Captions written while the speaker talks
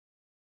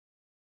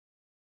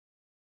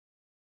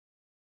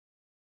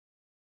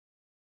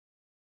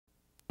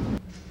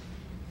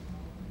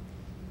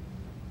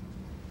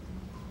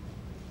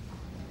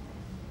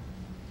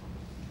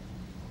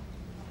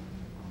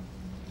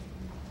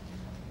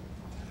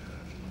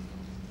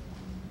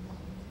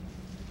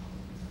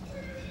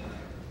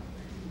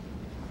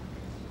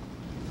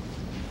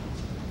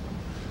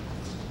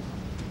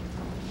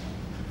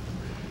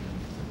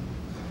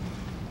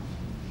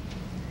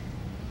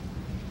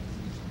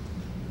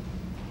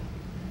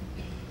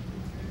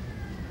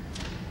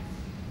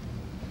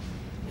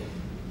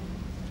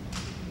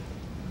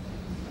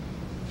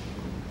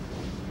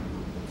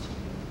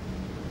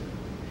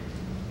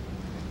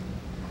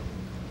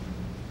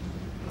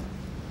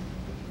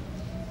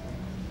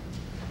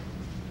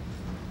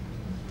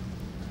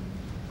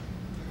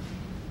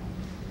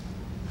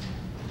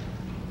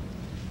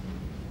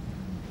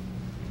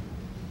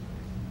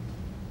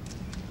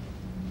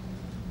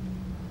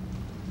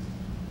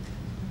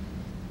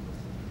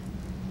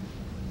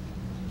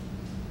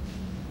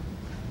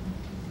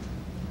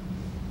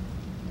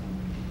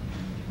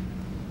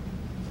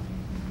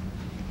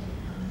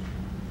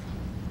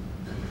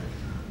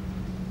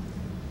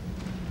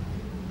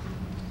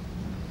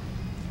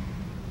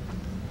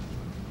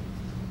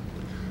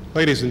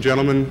Ladies and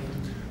gentlemen,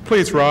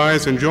 please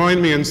rise and join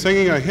me in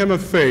singing a hymn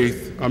of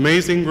faith,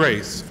 Amazing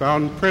Grace,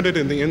 found printed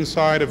in the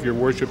inside of your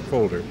worship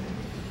folder.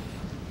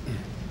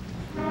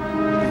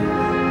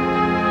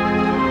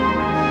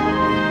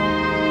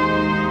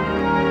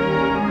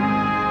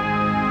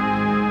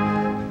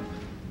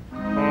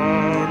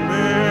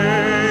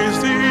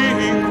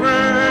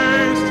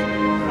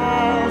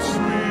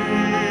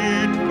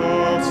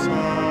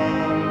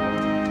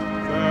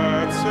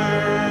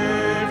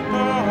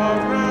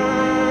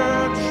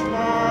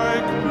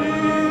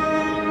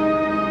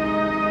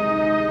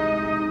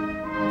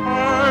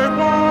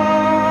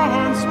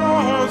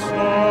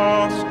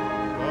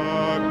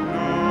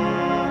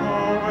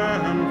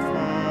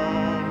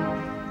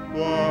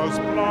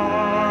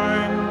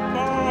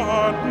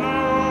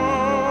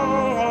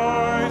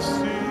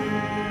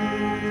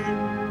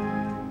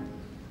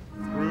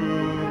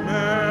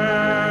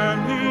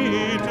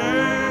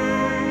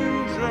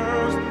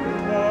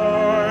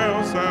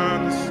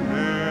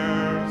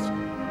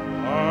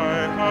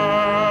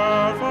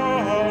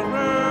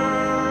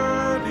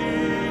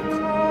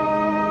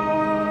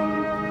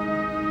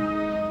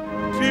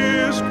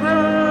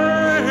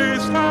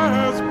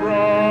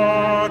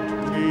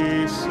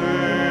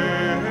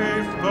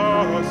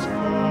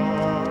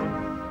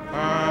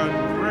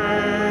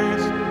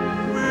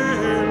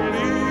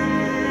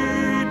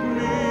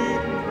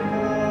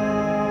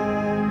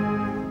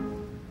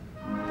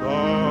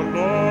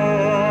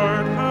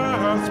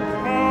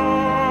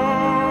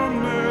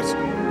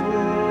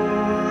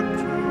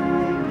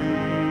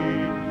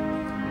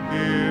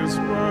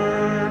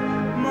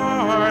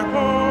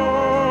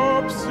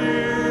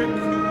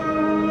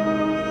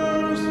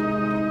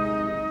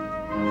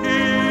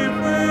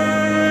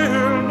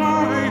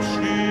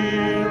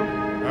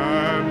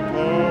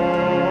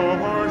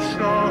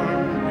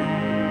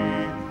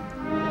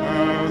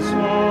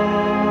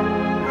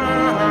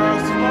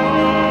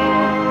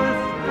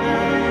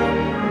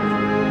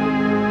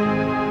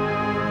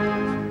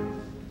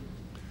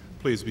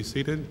 Please be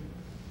seated.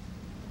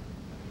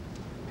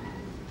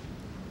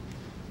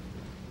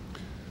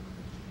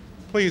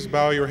 Please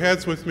bow your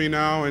heads with me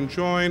now and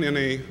join in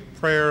a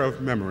prayer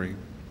of memory.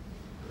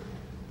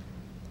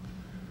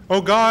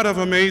 O God of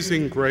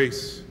amazing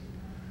grace,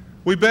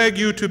 we beg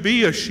you to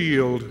be a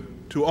shield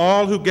to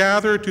all who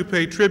gather to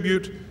pay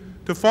tribute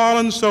to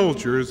fallen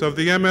soldiers of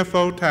the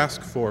MFO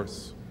task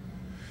force,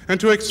 and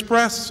to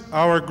express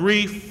our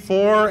grief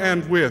for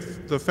and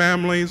with the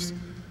families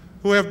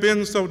who have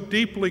been so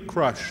deeply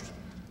crushed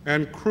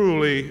and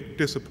cruelly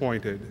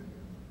disappointed.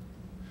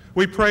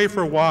 We pray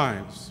for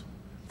wives,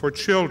 for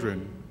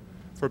children,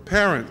 for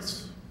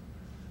parents,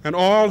 and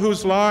all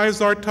whose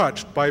lives are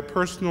touched by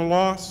personal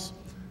loss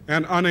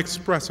and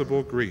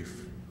unexpressible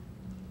grief.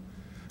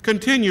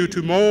 Continue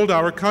to mold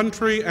our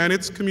country and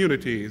its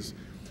communities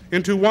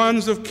into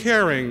ones of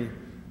caring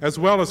as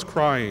well as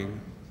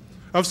crying,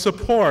 of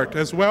support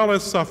as well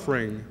as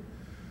suffering,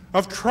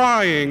 of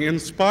trying in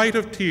spite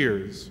of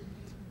tears,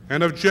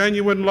 and of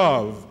genuine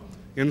love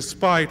in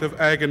spite of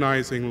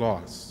agonizing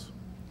loss.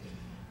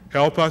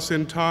 Help us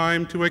in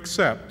time to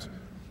accept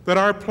that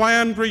our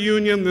planned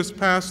reunion this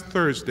past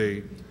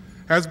Thursday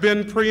has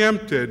been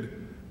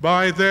preempted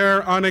by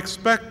their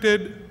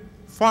unexpected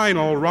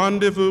final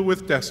rendezvous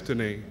with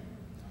destiny.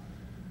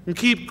 And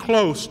keep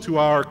close to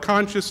our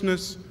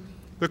consciousness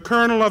the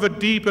kernel of a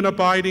deep and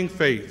abiding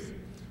faith,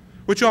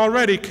 which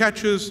already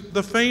catches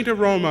the faint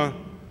aroma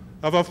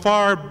of a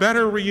far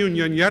better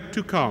reunion yet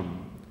to come,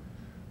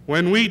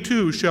 when we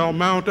too shall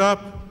mount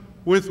up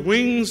with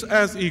wings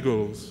as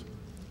eagles,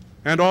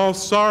 and all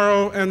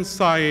sorrow and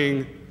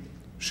sighing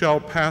shall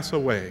pass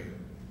away.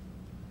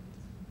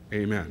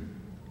 Amen.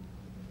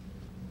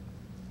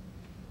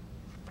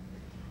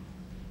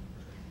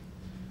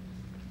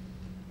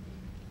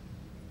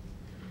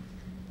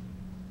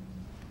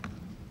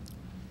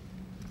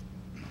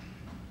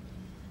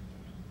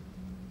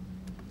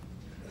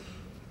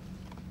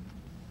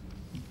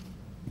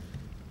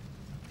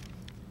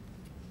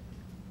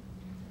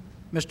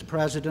 Mr.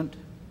 President,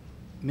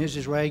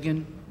 Mrs.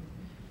 Reagan,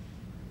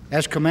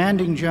 as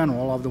Commanding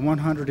General of the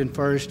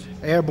 101st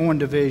Airborne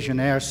Division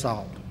Air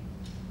Assault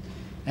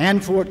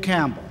and Fort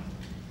Campbell,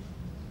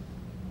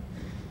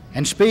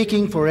 and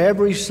speaking for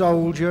every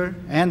soldier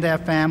and their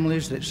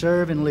families that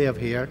serve and live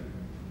here,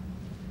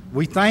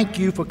 we thank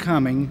you for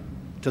coming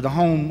to the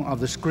home of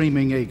the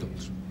Screaming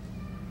Eagles.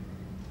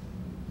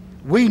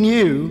 We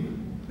knew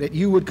that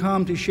you would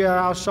come to share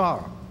our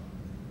sorrow,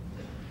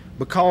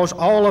 because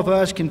all of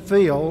us can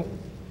feel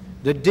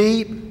the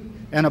deep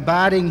and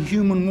abiding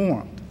human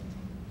warmth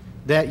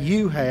that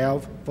you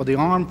have for the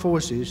armed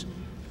forces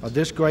of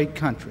this great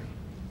country.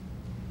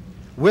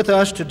 With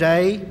us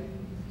today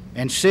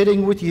and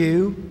sitting with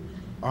you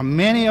are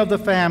many of the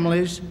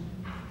families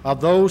of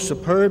those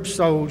superb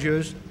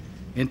soldiers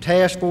in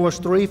Task Force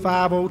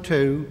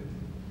 3502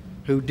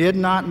 who did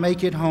not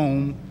make it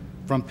home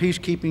from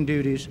peacekeeping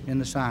duties in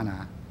the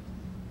Sinai.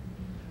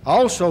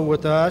 Also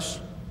with us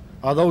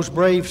are those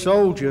brave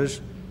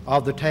soldiers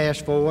of the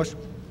task force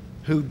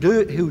who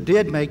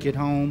did make it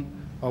home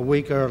a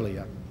week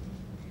earlier.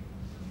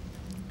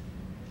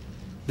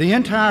 The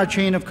entire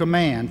chain of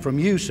command, from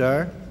you,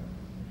 sir,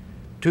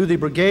 to the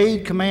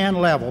brigade command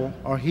level,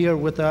 are here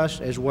with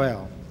us as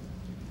well.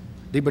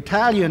 The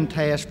battalion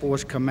task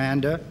force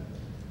commander,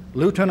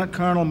 Lieutenant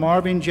Colonel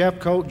Marvin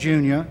Jeffcoat,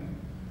 Jr.,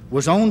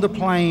 was on the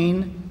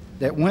plane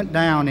that went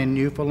down in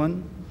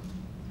Newfoundland,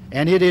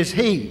 and it is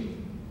he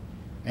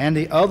and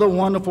the other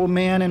wonderful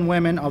men and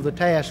women of the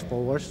task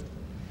force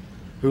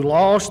who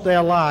lost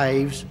their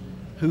lives,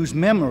 whose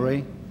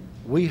memory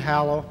we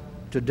hallow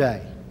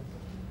today.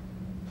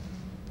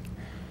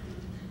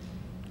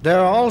 There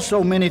are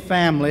also many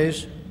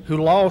families who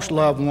lost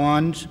loved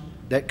ones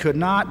that could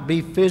not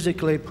be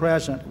physically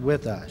present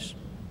with us.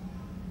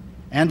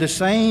 And the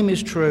same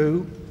is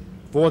true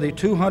for the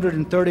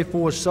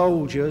 234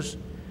 soldiers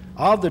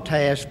of the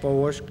task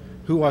force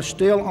who are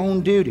still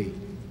on duty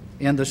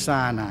in the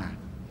Sinai.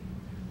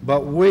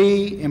 But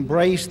we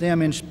embrace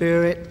them in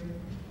spirit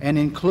and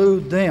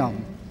include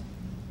them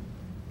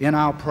in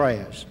our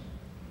prayers.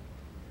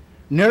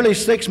 Nearly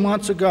 6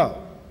 months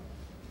ago,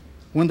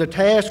 when the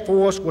task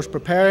force was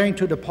preparing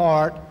to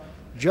depart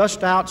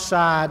just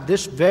outside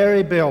this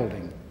very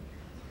building,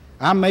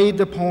 I made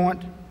the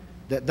point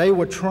that they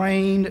were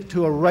trained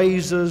to a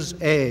razor's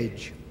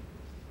edge.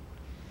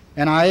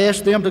 And I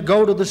asked them to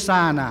go to the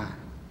Sinai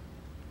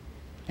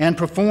and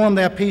perform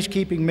their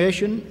peacekeeping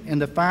mission in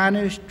the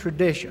finest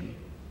tradition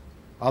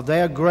of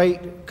their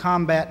great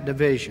combat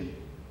division.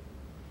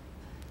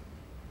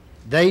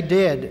 They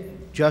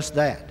did just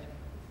that.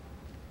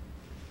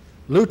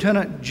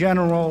 Lieutenant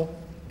General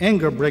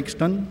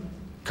Ingebrigtsen,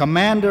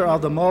 commander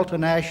of the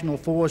multinational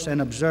force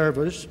and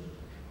observers,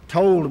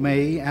 told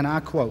me, and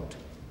I quote,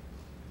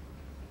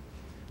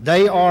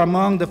 "They are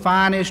among the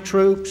finest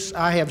troops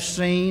I have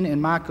seen in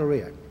my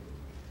career,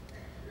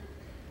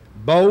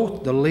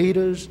 both the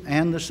leaders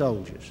and the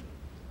soldiers.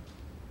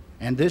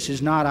 And this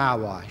is not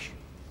eyewash.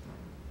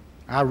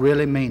 I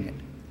really mean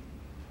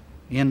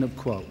it." End of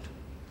quote.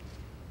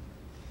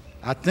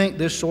 I think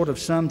this sort of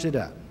sums it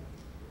up.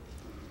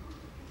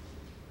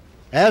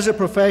 As a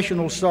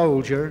professional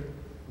soldier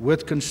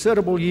with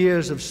considerable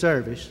years of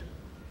service,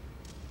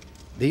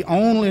 the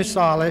only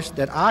solace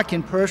that I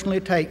can personally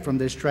take from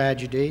this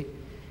tragedy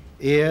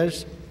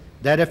is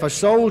that if a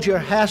soldier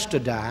has to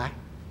die,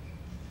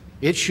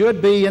 it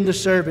should be in the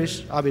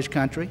service of his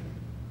country,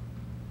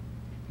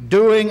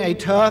 doing a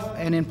tough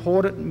and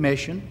important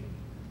mission,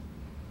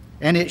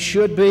 and it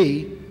should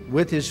be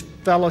with his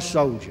fellow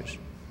soldiers.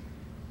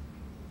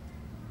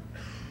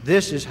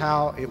 This is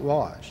how it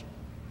was.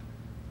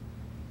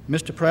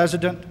 Mr.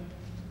 President,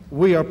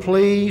 we are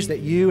pleased that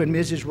you and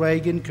Mrs.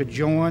 Reagan could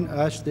join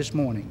us this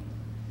morning.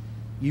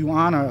 You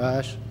honor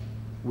us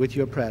with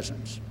your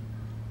presence.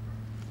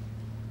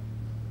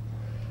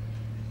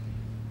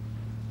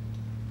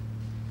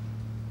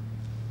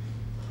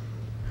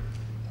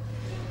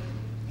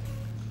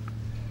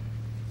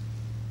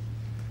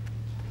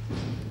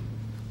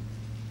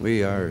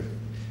 We are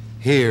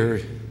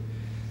here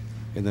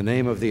in the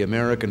name of the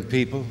American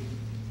people.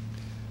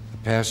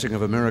 The passing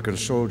of American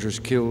soldiers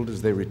killed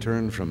as they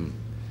returned from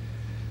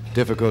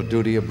difficult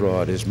duty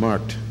abroad is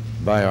marked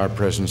by our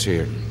presence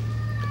here.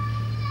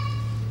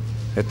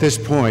 At this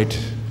point,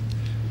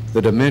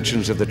 the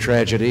dimensions of the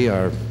tragedy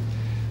are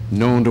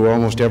known to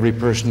almost every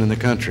person in the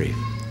country.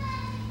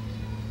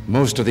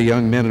 Most of the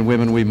young men and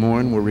women we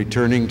mourn were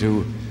returning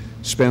to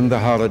spend the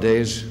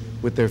holidays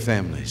with their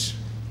families.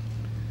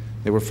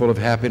 They were full of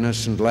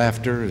happiness and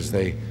laughter as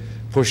they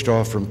pushed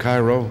off from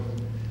Cairo.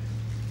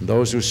 And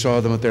those who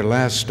saw them at their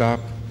last stop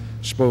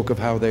spoke of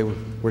how they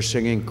were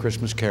singing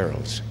Christmas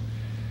carols.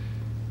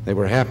 They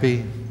were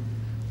happy.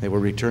 They were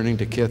returning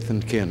to kith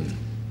and kin.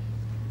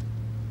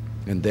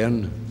 And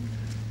then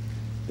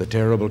the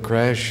terrible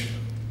crash,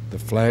 the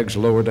flags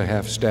lowered to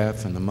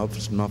half-staff and the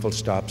muffled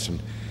stops,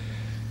 and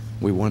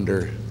we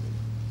wonder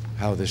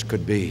how this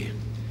could be.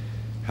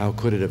 How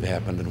could it have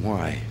happened and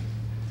why?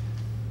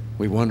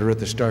 We wonder at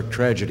the stark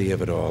tragedy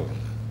of it all,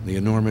 the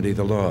enormity of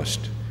the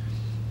lost.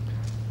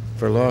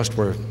 For lost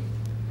were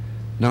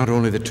not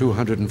only the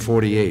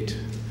 248,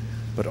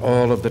 but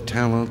all of the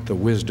talent, the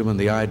wisdom, and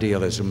the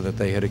idealism that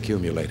they had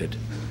accumulated.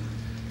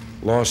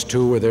 Lost,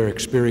 too, were their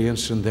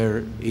experience and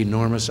their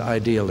enormous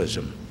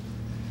idealism.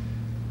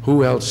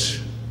 Who else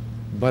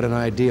but an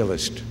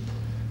idealist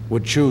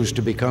would choose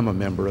to become a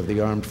member of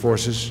the armed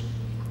forces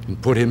and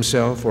put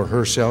himself or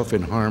herself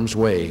in harm's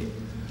way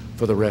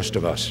for the rest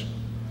of us?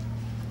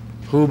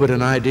 Who but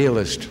an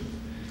idealist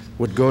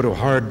would go to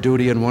hard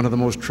duty in one of the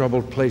most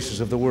troubled places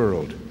of the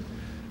world,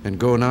 and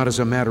go not as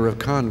a matter of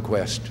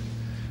conquest,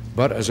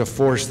 but as a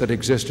force that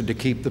existed to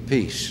keep the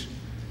peace?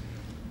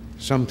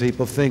 Some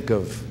people think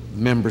of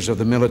members of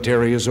the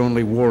military as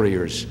only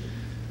warriors,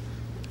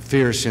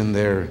 fierce in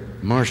their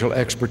martial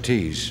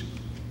expertise.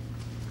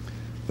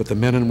 But the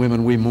men and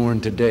women we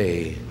mourn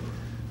today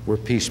were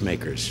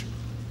peacemakers.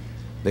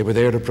 They were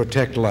there to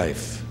protect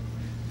life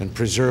and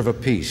preserve a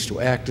peace, to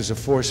act as a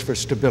force for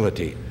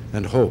stability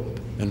and hope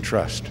and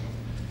trust.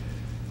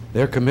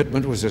 Their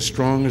commitment was as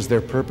strong as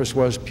their purpose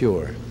was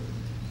pure,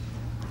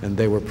 and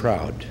they were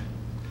proud.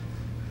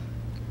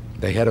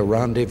 They had a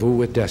rendezvous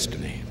with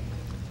destiny,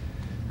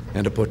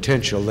 and a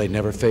potential they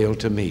never failed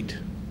to meet.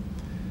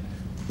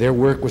 Their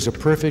work was a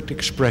perfect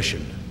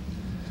expression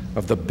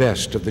of the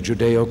best of the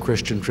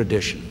Judeo-Christian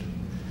tradition.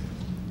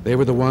 They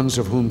were the ones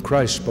of whom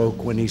Christ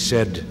spoke when he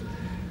said,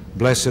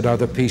 "Blessed are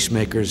the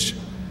peacemakers,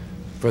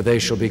 for they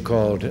shall be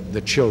called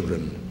the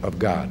children of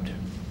God."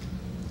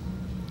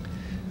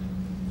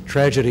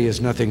 Tragedy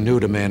is nothing new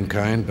to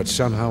mankind, but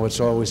somehow it's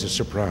always a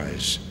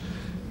surprise,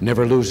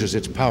 never loses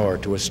its power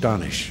to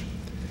astonish.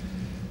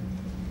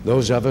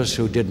 Those of us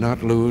who did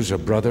not lose a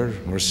brother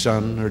or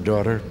son or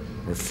daughter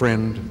or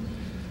friend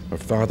or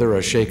father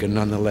are shaken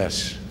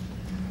nonetheless,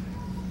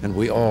 and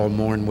we all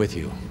mourn with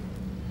you.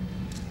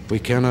 We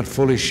cannot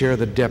fully share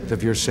the depth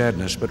of your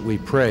sadness, but we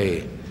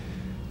pray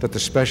that the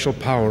special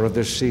power of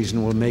this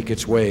season will make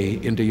its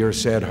way into your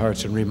sad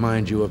hearts and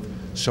remind you of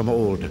some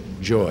old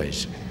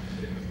joys.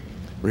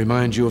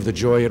 Remind you of the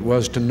joy it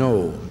was to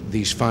know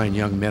these fine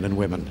young men and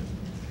women,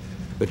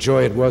 the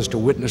joy it was to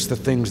witness the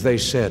things they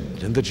said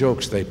and the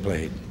jokes they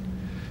played,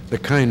 the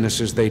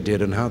kindnesses they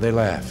did and how they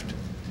laughed.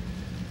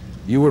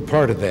 You were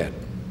part of that,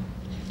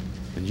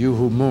 and you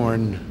who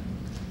mourn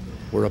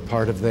were a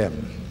part of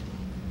them.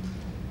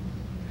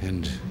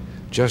 And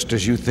just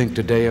as you think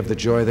today of the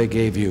joy they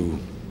gave you,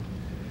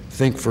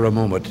 think for a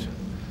moment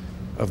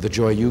of the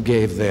joy you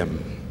gave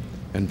them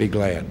and be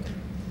glad.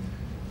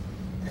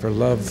 For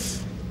love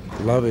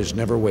is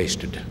never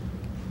wasted.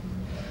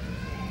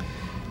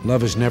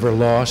 Love is never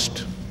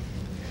lost.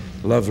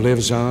 Love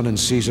lives on and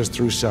sees us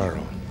through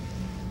sorrow.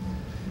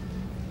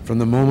 From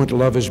the moment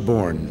love is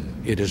born,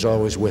 it is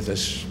always with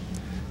us,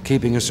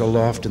 keeping us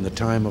aloft in the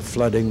time of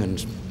flooding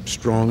and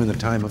strong in the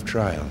time of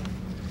trial.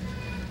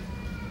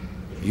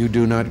 You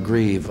do not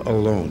grieve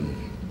alone.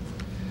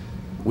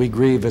 We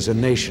grieve as a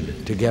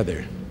nation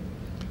together,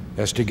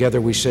 as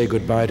together we say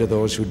goodbye to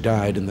those who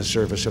died in the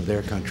service of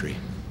their country.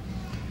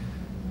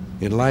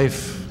 In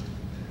life,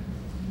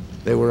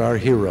 they were our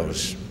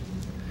heroes.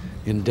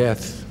 In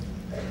death,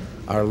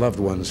 our loved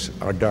ones,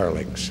 our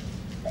darlings.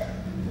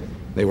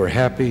 They were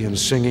happy and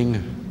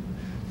singing,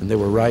 and they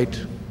were right.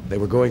 They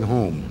were going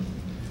home.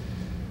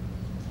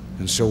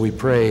 And so we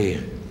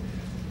pray,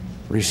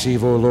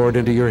 receive, O Lord,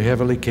 into your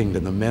heavenly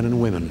kingdom the men and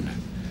women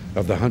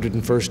of the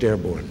 101st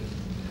Airborne,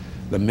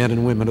 the men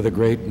and women of the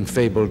great and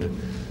fabled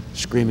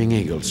Screaming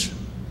Eagles.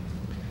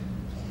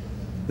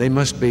 They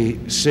must be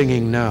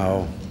singing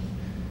now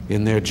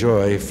in their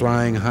joy,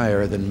 flying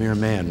higher than mere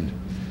man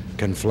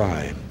can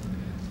fly,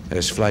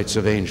 as flights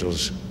of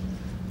angels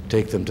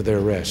take them to their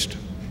rest.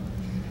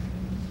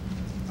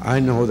 I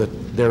know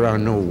that there are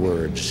no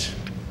words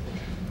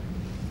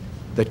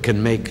that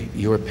can make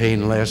your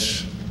pain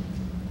less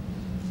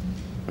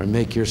or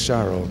make your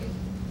sorrow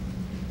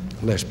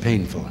less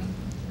painful.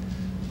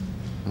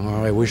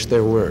 Oh, I wish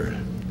there were.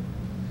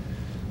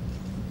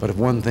 But of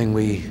one thing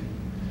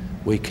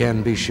we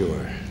can be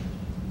sure.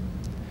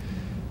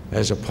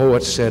 As a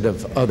poet said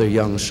of other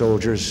young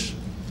soldiers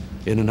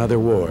in another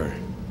war,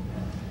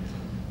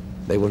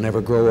 they will never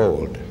grow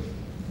old.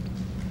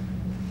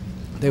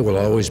 They will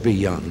always be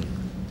young.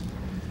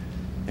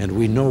 And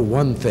we know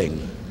one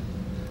thing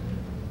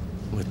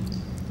with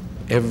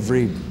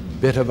every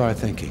bit of our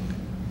thinking.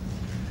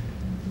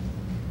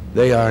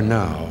 They are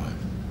now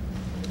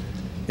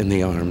in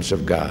the arms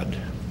of God.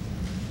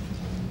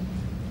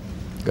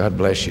 God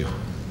bless you.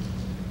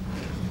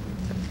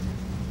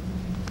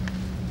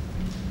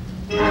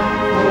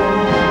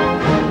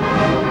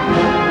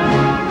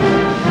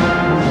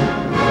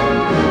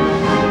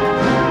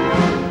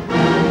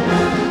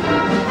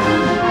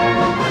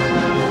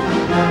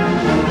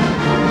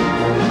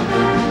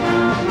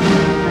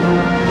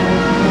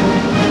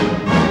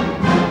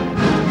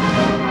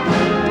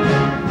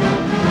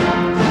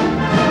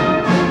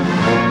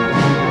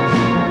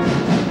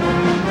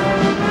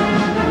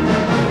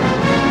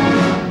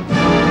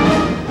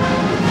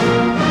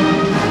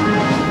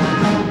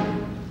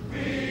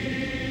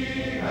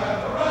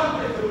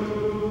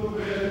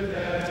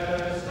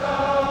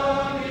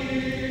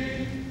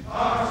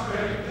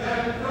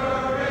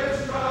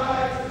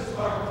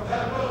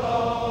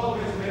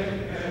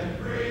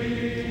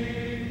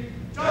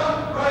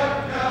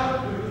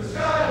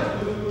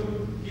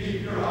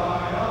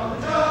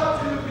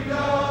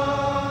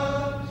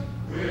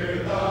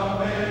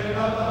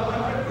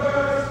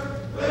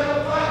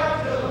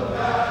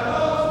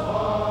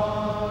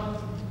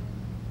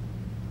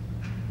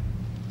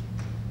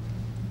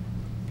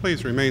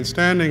 Please remain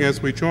standing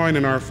as we join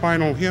in our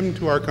final hymn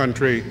to our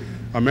country,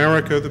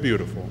 America the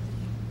Beautiful.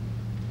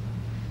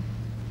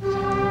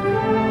 America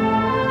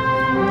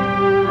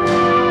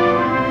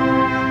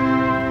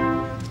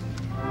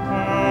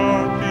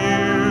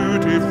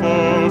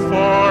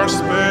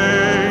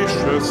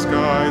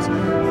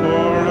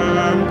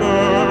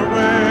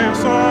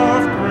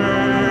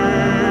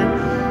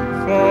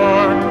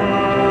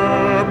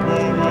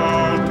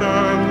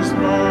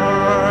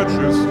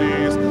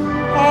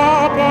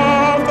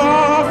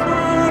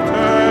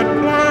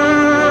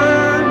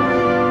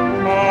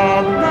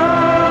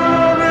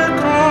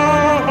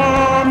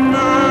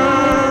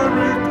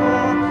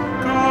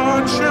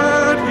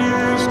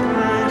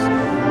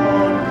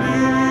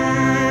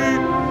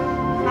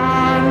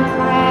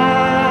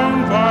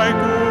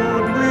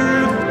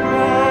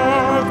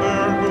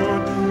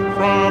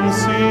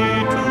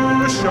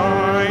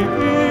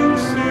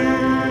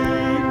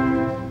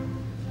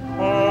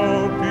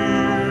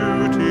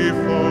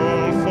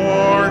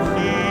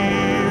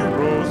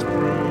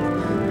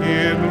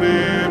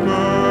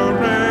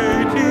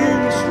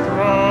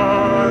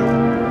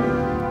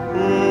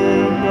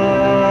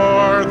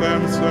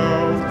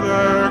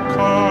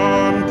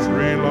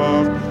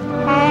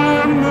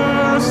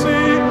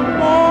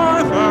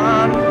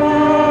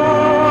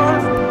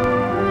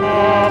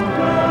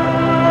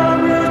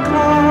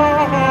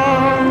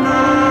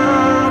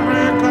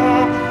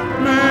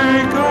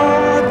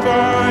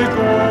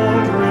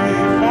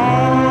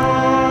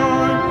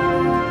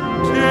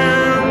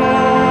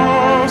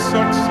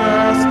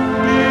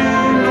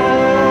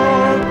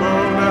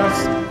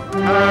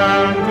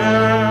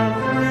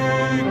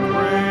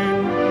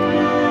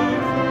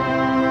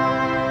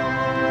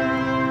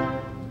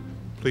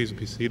Please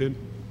be seated.